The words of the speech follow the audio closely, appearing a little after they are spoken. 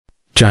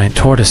giant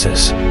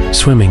tortoises,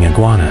 swimming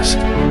iguanas,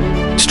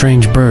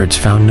 strange birds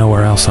found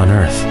nowhere else on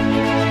Earth.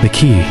 The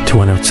key to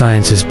one of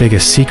science's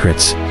biggest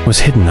secrets was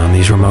hidden on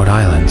these remote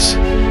islands.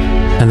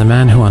 And the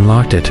man who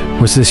unlocked it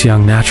was this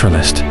young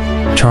naturalist,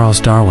 Charles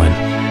Darwin,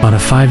 on a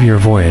 5-year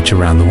voyage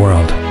around the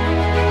world.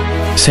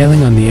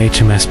 Sailing on the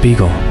HMS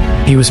Beagle,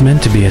 he was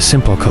meant to be a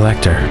simple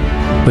collector,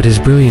 but his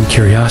brilliant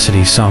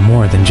curiosity saw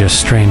more than just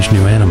strange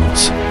new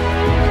animals.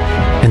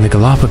 In the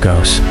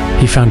Galápagos,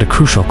 he found a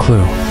crucial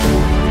clue.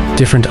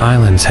 Different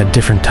islands had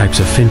different types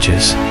of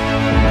finches.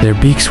 Their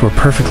beaks were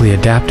perfectly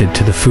adapted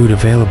to the food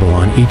available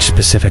on each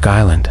specific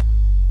island.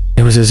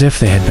 It was as if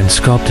they had been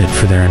sculpted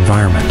for their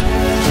environment.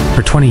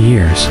 For 20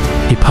 years,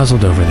 he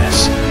puzzled over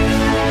this.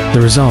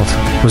 The result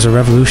was a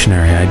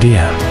revolutionary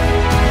idea.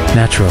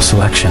 Natural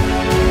selection.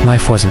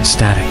 Life wasn't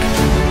static.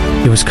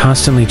 It was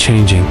constantly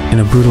changing in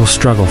a brutal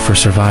struggle for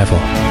survival,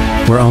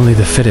 where only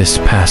the fittest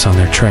pass on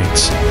their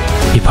traits.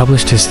 He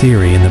published his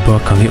theory in the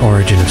book on the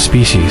origin of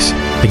species,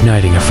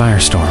 igniting a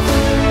firestorm.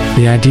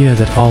 The idea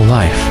that all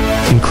life,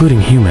 including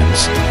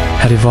humans,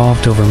 had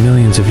evolved over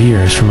millions of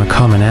years from a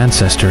common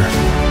ancestor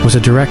was a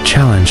direct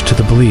challenge to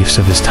the beliefs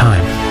of his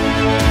time.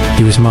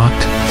 He was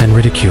mocked and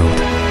ridiculed,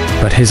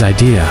 but his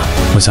idea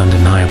was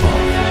undeniable.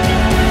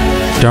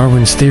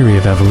 Darwin's theory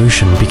of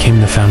evolution became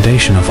the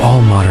foundation of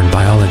all modern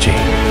biology,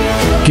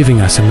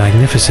 giving us a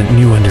magnificent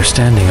new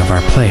understanding of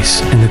our place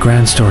in the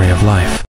grand story of life.